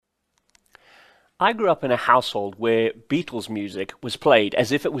I grew up in a household where Beatles music was played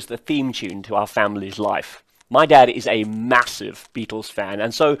as if it was the theme tune to our family's life. My dad is a massive Beatles fan,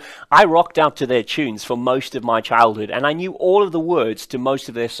 and so I rocked out to their tunes for most of my childhood, and I knew all of the words to most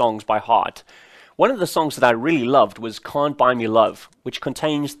of their songs by heart. One of the songs that I really loved was Can't Buy Me Love, which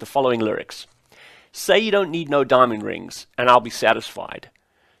contains the following lyrics. Say you don't need no diamond rings, and I'll be satisfied.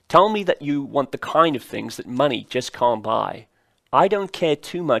 Tell me that you want the kind of things that money just can't buy. I don't care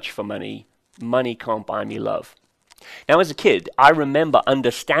too much for money. Money can't buy me love. Now, as a kid, I remember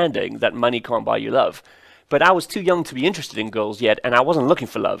understanding that money can't buy you love. But I was too young to be interested in girls yet, and I wasn't looking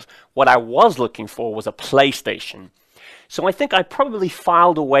for love. What I was looking for was a PlayStation. So I think I probably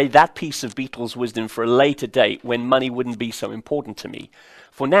filed away that piece of Beatles wisdom for a later date when money wouldn't be so important to me.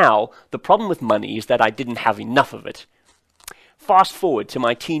 For now, the problem with money is that I didn't have enough of it. Fast forward to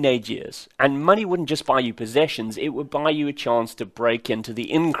my teenage years, and money wouldn't just buy you possessions, it would buy you a chance to break into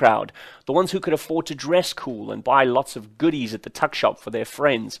the in crowd, the ones who could afford to dress cool and buy lots of goodies at the tuck shop for their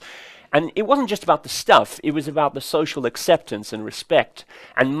friends. And it wasn't just about the stuff, it was about the social acceptance and respect,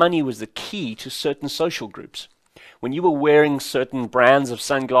 and money was the key to certain social groups. When you were wearing certain brands of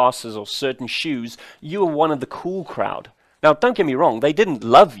sunglasses or certain shoes, you were one of the cool crowd. Now, don't get me wrong, they didn't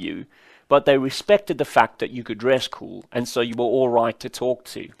love you, but they respected the fact that you could dress cool, and so you were all right to talk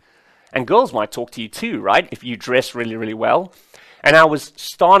to. And girls might talk to you too, right, if you dress really, really well. And I was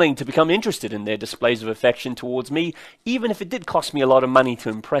starting to become interested in their displays of affection towards me, even if it did cost me a lot of money to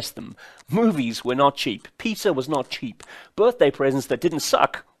impress them. Movies were not cheap. Pizza was not cheap. Birthday presents that didn't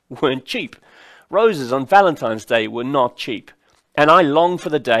suck weren't cheap. Roses on Valentine's Day were not cheap. And I longed for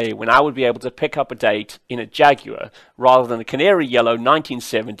the day when I would be able to pick up a date in a Jaguar rather than a canary yellow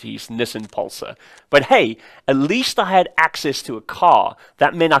 1970s Nissan Pulsar. But hey, at least I had access to a car.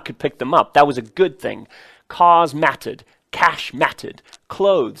 That meant I could pick them up. That was a good thing. Cars mattered. Cash mattered.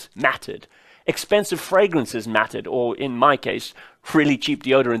 Clothes mattered. Expensive fragrances mattered, or in my case, really cheap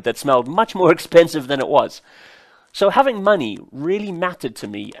deodorant that smelled much more expensive than it was. So having money really mattered to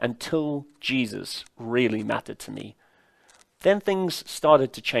me until Jesus really mattered to me. Then things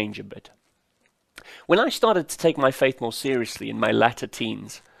started to change a bit. When I started to take my faith more seriously in my latter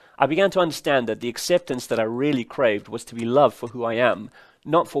teens, I began to understand that the acceptance that I really craved was to be loved for who I am,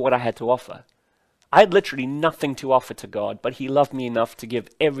 not for what I had to offer. I had literally nothing to offer to God, but He loved me enough to give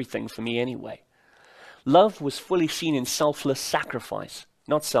everything for me anyway. Love was fully seen in selfless sacrifice,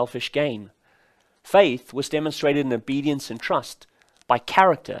 not selfish gain. Faith was demonstrated in obedience and trust, by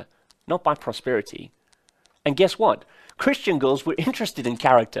character, not by prosperity. And guess what? Christian girls were interested in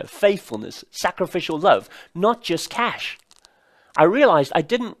character, faithfulness, sacrificial love, not just cash. I realized I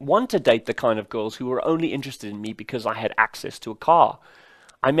didn't want to date the kind of girls who were only interested in me because I had access to a car.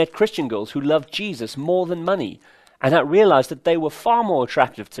 I met Christian girls who loved Jesus more than money, and I realized that they were far more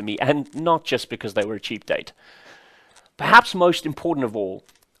attractive to me, and not just because they were a cheap date. Perhaps most important of all,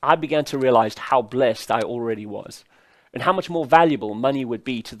 I began to realize how blessed I already was, and how much more valuable money would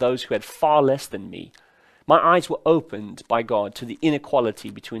be to those who had far less than me. My eyes were opened by God to the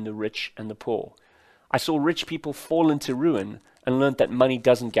inequality between the rich and the poor. I saw rich people fall into ruin and learned that money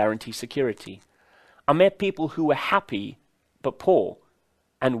doesn't guarantee security. I met people who were happy but poor,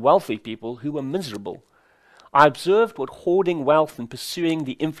 and wealthy people who were miserable. I observed what hoarding wealth and pursuing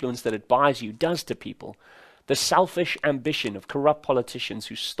the influence that it buys you does to people. The selfish ambition of corrupt politicians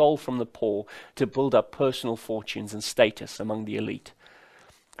who stole from the poor to build up personal fortunes and status among the elite.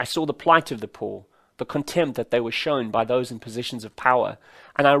 I saw the plight of the poor, the contempt that they were shown by those in positions of power,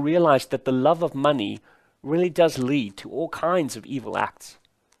 and I realized that the love of money really does lead to all kinds of evil acts.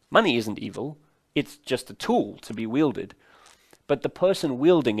 Money isn't evil, it's just a tool to be wielded. But the person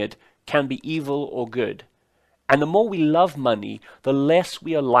wielding it can be evil or good. And the more we love money, the less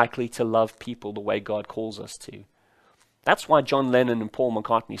we are likely to love people the way God calls us to. That's why John Lennon and Paul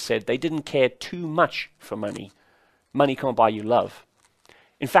McCartney said they didn't care too much for money. Money can't buy you love.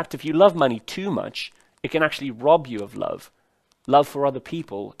 In fact, if you love money too much, it can actually rob you of love for other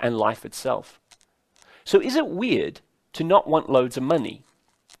people and life itself. So is it weird to not want loads of money?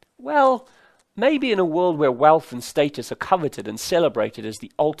 Well, maybe in a world where wealth and status are coveted and celebrated as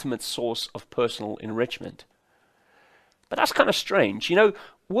the ultimate source of personal enrichment. But that's kind of strange. You know,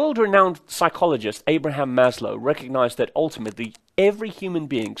 world-renowned psychologist Abraham Maslow recognized that ultimately every human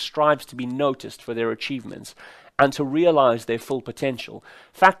being strives to be noticed for their achievements and to realize their full potential,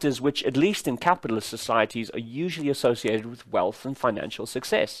 factors which, at least in capitalist societies, are usually associated with wealth and financial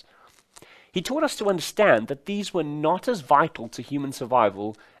success. He taught us to understand that these were not as vital to human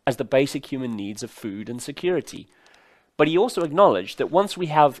survival as the basic human needs of food and security. But he also acknowledged that once we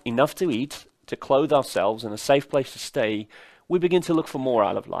have enough to eat, to clothe ourselves, and a safe place to stay, we begin to look for more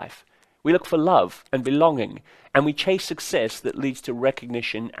out of life. We look for love and belonging, and we chase success that leads to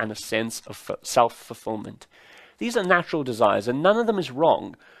recognition and a sense of self-fulfillment. These are natural desires, and none of them is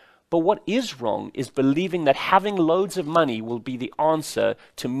wrong. But what is wrong is believing that having loads of money will be the answer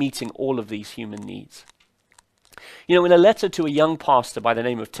to meeting all of these human needs. You know, in a letter to a young pastor by the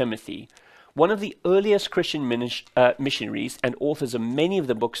name of Timothy, one of the earliest Christian missionaries and authors of many of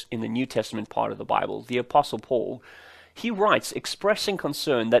the books in the New Testament part of the Bible, the Apostle Paul, he writes expressing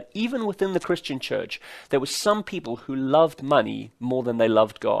concern that even within the Christian church, there were some people who loved money more than they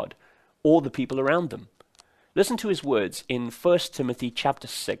loved God, or the people around them. Listen to his words in 1 Timothy chapter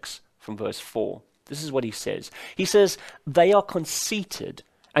 6 from verse 4. This is what he says. He says, "They are conceited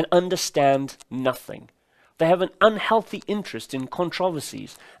and understand nothing. They have an unhealthy interest in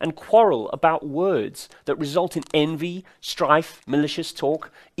controversies and quarrel about words that result in envy, strife, malicious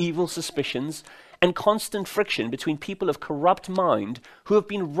talk, evil suspicions, and constant friction between people of corrupt mind who have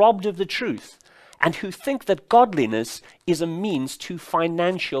been robbed of the truth and who think that godliness is a means to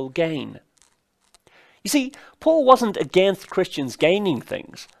financial gain." You see, Paul wasn't against Christians gaining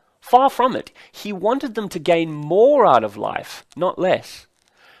things. Far from it. He wanted them to gain more out of life, not less.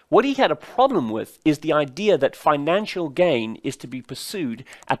 What he had a problem with is the idea that financial gain is to be pursued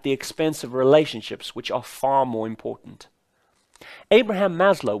at the expense of relationships, which are far more important. Abraham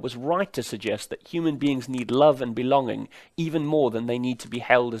Maslow was right to suggest that human beings need love and belonging even more than they need to be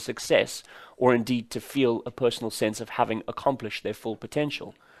hailed a success, or indeed to feel a personal sense of having accomplished their full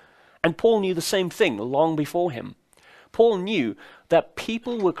potential. And Paul knew the same thing long before him. Paul knew that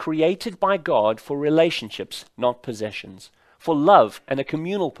people were created by God for relationships, not possessions, for love and a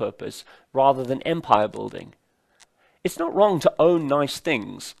communal purpose rather than empire building. It's not wrong to own nice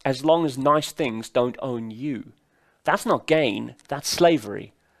things as long as nice things don't own you. That's not gain, that's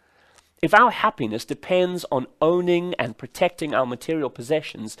slavery. If our happiness depends on owning and protecting our material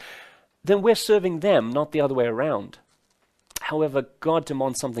possessions, then we're serving them, not the other way around. However, God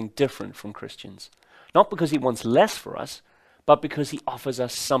demands something different from Christians. Not because he wants less for us, but because he offers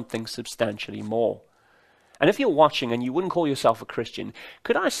us something substantially more. And if you're watching and you wouldn't call yourself a Christian,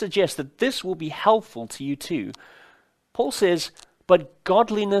 could I suggest that this will be helpful to you too? Paul says, "But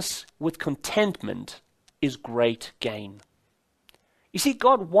godliness with contentment is great gain." You see,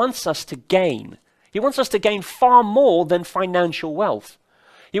 God wants us to gain. He wants us to gain far more than financial wealth.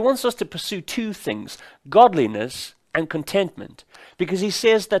 He wants us to pursue two things, godliness and contentment, because he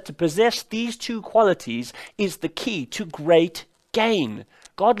says that to possess these two qualities is the key to great gain.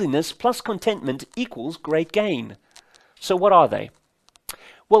 Godliness plus contentment equals great gain. So what are they?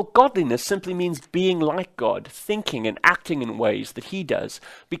 Well, godliness simply means being like God, thinking and acting in ways that he does,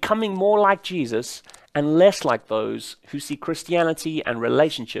 becoming more like Jesus and less like those who see Christianity and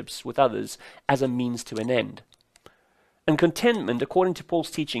relationships with others as a means to an end. And contentment, according to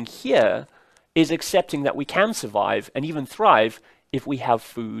Paul's teaching here, is accepting that we can survive and even thrive if we have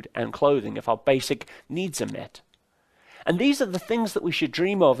food and clothing, if our basic needs are met. And these are the things that we should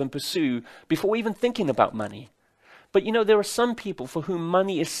dream of and pursue before even thinking about money. But you know, there are some people for whom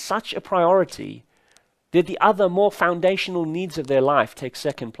money is such a priority that the other more foundational needs of their life take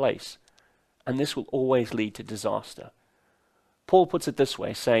second place. And this will always lead to disaster. Paul puts it this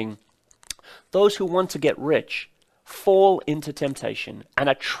way, saying, "Those who want to get rich fall into temptation and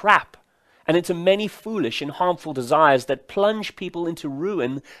a trap and into many foolish and harmful desires that plunge people into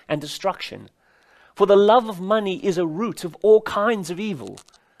ruin and destruction. For the love of money is a root of all kinds of evil.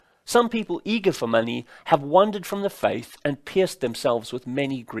 Some people eager for money have wandered from the faith and pierced themselves with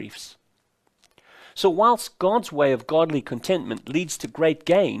many griefs." So whilst God's way of godly contentment leads to great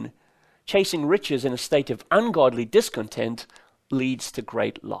gain, chasing riches in a state of ungodly discontent leads to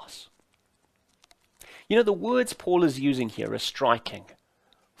great loss. You know, the words Paul is using here are striking.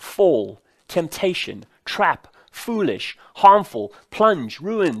 Fall, temptation, trap, foolish, harmful, plunge,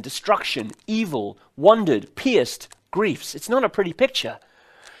 ruin, destruction, evil, wandered, pierced, griefs. It's not a pretty picture.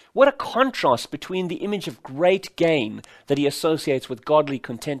 What a contrast between the image of great gain that he associates with godly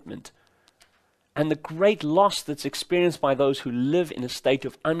contentment and the great loss that's experienced by those who live in a state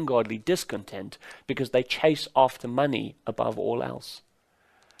of ungodly discontent because they chase after money above all else.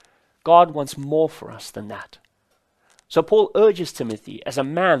 God wants more for us than that. So Paul urges Timothy, as a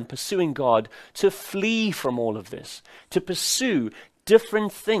man pursuing God, to flee from all of this, to pursue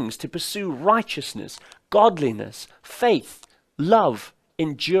different things, to pursue righteousness, godliness, faith, love,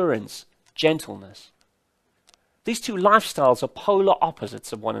 endurance, gentleness. These two lifestyles are polar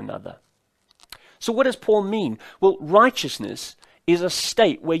opposites of one another. So what does Paul mean? Well, righteousness is a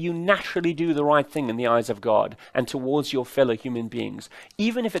state where you naturally do the right thing in the eyes of God and towards your fellow human beings,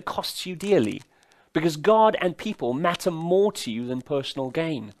 even if it costs you dearly, because God and people matter more to you than personal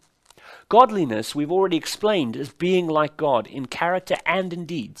gain. Godliness, we've already explained, is being like God in character and in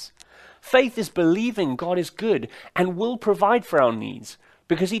deeds. Faith is believing God is good and will provide for our needs,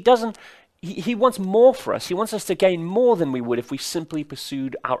 because He wants more for us. He wants us to gain more than we would if we simply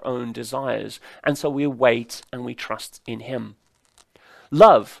pursued our own desires. And so we wait and we trust in Him.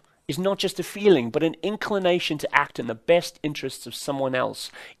 Love is not just a feeling, but an inclination to act in the best interests of someone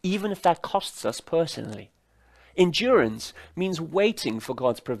else, even if that costs us personally. Endurance means waiting for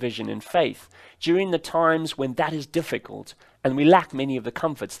God's provision in faith during the times when that is difficult and we lack many of the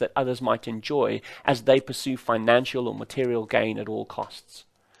comforts that others might enjoy as they pursue financial or material gain at all costs.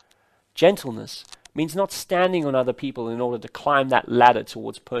 Gentleness means not standing on other people in order to climb that ladder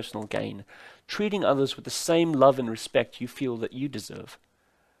towards personal gain, treating others with the same love and respect you feel that you deserve.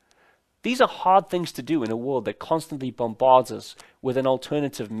 These are hard things to do in a world that constantly bombards us with an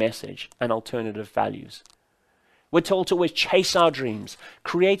alternative message and alternative values. We're told to always chase our dreams,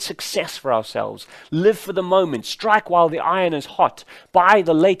 create success for ourselves, live for the moment, strike while the iron is hot, buy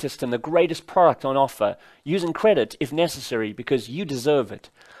the latest and the greatest product on offer, using credit if necessary because you deserve it.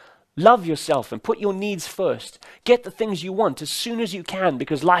 Love yourself and put your needs first. Get the things you want as soon as you can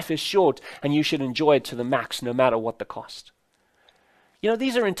because life is short and you should enjoy it to the max no matter what the cost. You know,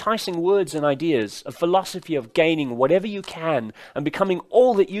 these are enticing words and ideas, a philosophy of gaining whatever you can and becoming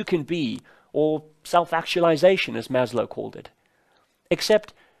all that you can be, or self-actualization, as Maslow called it.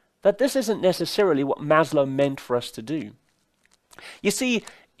 Except that this isn't necessarily what Maslow meant for us to do. You see,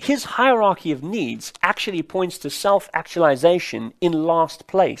 his hierarchy of needs actually points to self-actualization in last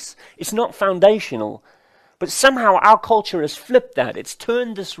place. It's not foundational, but somehow our culture has flipped that. It's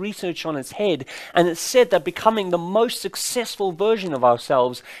turned this research on its head, and it's said that becoming the most successful version of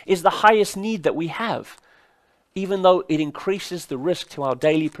ourselves is the highest need that we have, even though it increases the risk to our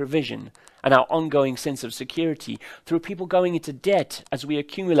daily provision and our ongoing sense of security through people going into debt as we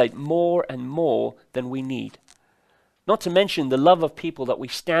accumulate more and more than we need. Not to mention the love of people that we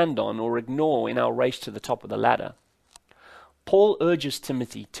stand on or ignore in our race to the top of the ladder. Paul urges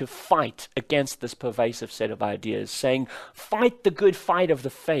Timothy to fight against this pervasive set of ideas, saying, "Fight the good fight of the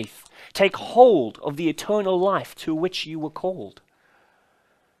faith. Take hold of the eternal life to which you were called."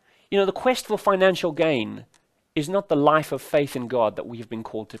 You know, the quest for financial gain is not the life of faith in God that we have been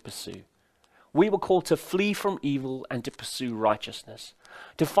called to pursue. We were called to flee from evil and to pursue righteousness,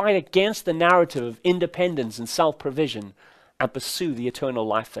 to fight against the narrative of independence and self-provision and pursue the eternal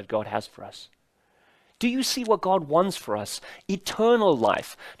life that God has for us. Do you see what God wants for us? Eternal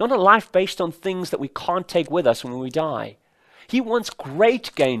life, not a life based on things that we can't take with us when we die. He wants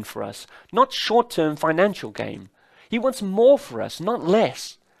great gain for us, not short-term financial gain. He wants more for us, not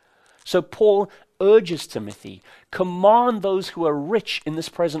less. So Paul urges Timothy, command those who are rich in this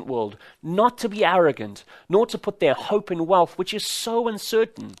present world not to be arrogant, nor to put their hope in wealth, which is so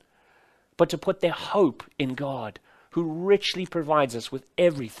uncertain, but to put their hope in God, who richly provides us with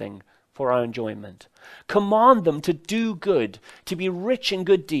everything for our enjoyment. Command them to do good, to be rich in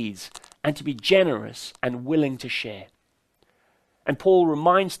good deeds, and to be generous and willing to share. And Paul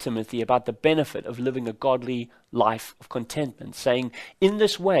reminds Timothy about the benefit of living a godly life of contentment, saying, in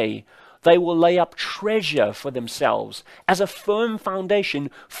this way, they will lay up treasure for themselves as a firm foundation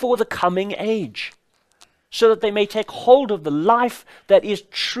for the coming age, so that they may take hold of the life that is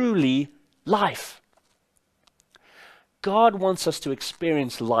truly life. God wants us to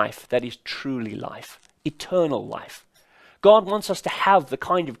experience life that is truly life, eternal life. God wants us to have the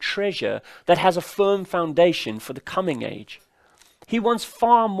kind of treasure that has a firm foundation for the coming age. He wants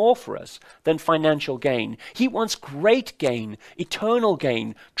far more for us than financial gain. He wants great gain, eternal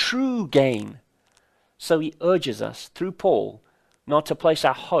gain, true gain. So he urges us, through Paul, not to place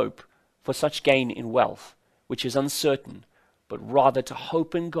our hope for such gain in wealth, which is uncertain, but rather to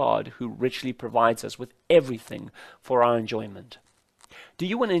hope in God, who richly provides us with everything for our enjoyment. Do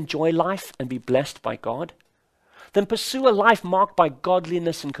you want to enjoy life and be blessed by God? Then pursue a life marked by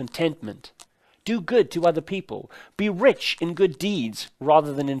godliness and contentment. Do good to other people. Be rich in good deeds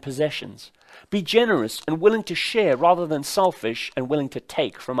rather than in possessions. Be generous and willing to share rather than selfish and willing to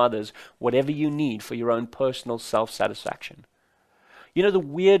take from others whatever you need for your own personal self-satisfaction. You know, the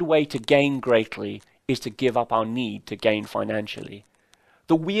weird way to gain greatly is to give up our need to gain financially.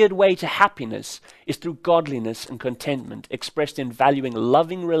 The weird way to happiness is through godliness and contentment, expressed in valuing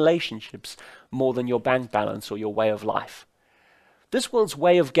loving relationships more than your bank balance or your way of life. This world's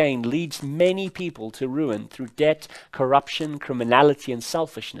way of gain leads many people to ruin through debt, corruption, criminality, and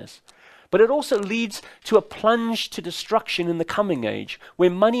selfishness. But it also leads to a plunge to destruction in the coming age, where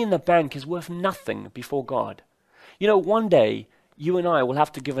money in the bank is worth nothing before God. You know, one day, you and I will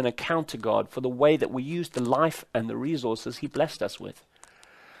have to give an account to God for the way that we used the life and the resources He blessed us with.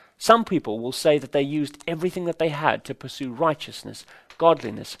 Some people will say that they used everything that they had to pursue righteousness,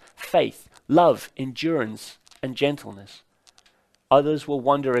 godliness, faith, love, endurance, and gentleness. Others will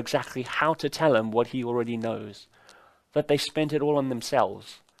wonder exactly how to tell him what he already knows, that they spent it all on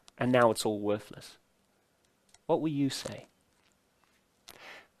themselves, and now it's all worthless. What will you say?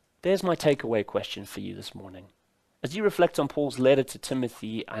 There's my takeaway question for you this morning. As you reflect on Paul's letter to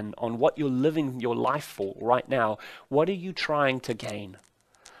Timothy and on what you're living your life for right now, what are you trying to gain?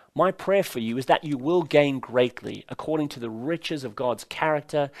 My prayer for you is that you will gain greatly according to the riches of God's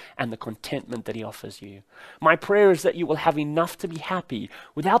character and the contentment that he offers you. My prayer is that you will have enough to be happy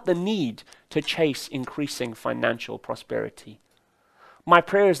without the need to chase increasing financial prosperity. My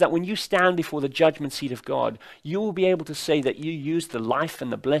prayer is that when you stand before the judgment seat of God, you will be able to say that you used the life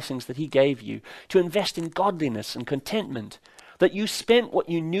and the blessings that he gave you to invest in godliness and contentment, that you spent what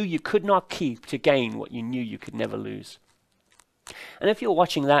you knew you could not keep to gain what you knew you could never lose. And if you're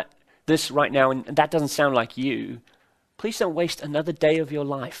watching this right now and that doesn't sound like you, please don't waste another day of your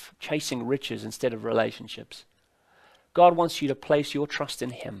life chasing riches instead of relationships. God wants you to place your trust in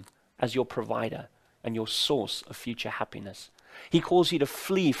him as your provider and your source of future happiness. He calls you to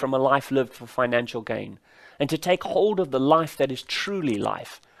flee from a life lived for financial gain and to take hold of the life that is truly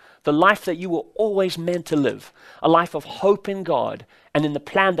life, the life that you were always meant to live, a life of hope in God and in the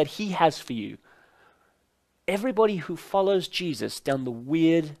plan that he has for you. Everybody who follows Jesus down the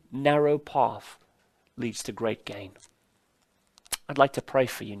weird, narrow path leads to great gain. I'd like to pray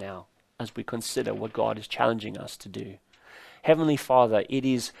for you now as we consider what God is challenging us to do. Heavenly Father, it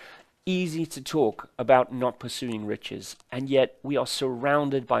is easy to talk about not pursuing riches, and yet we are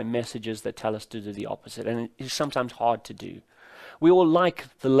surrounded by messages that tell us to do the opposite, and it is sometimes hard to do. We all like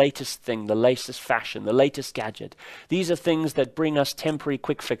the latest thing, the latest fashion, the latest gadget. These are things that bring us temporary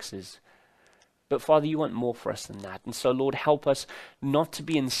quick fixes. But Father, you want more for us than that. And so, Lord, help us not to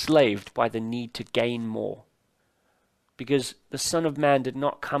be enslaved by the need to gain more. Because the Son of Man did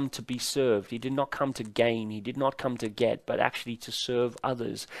not come to be served. He did not come to gain. He did not come to get, but actually to serve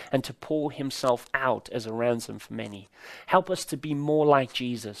others and to pour himself out as a ransom for many. Help us to be more like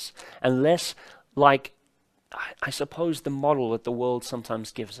Jesus and less like, I suppose, the model that the world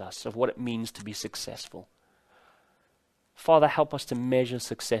sometimes gives us of what it means to be successful. Father, help us to measure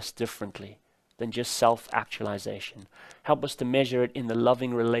success differently than just self-actualization. Help us to measure it in the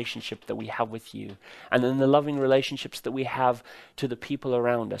loving relationship that we have with you and in the loving relationships that we have to the people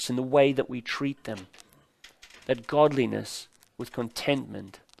around us, in the way that we treat them. That godliness with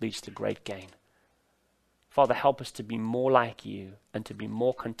contentment leads to great gain. Father, help us to be more like you and to be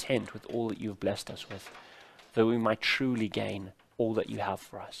more content with all that you have blessed us with, that we might truly gain all that you have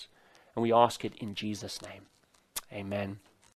for us. And we ask it in Jesus' name. Amen.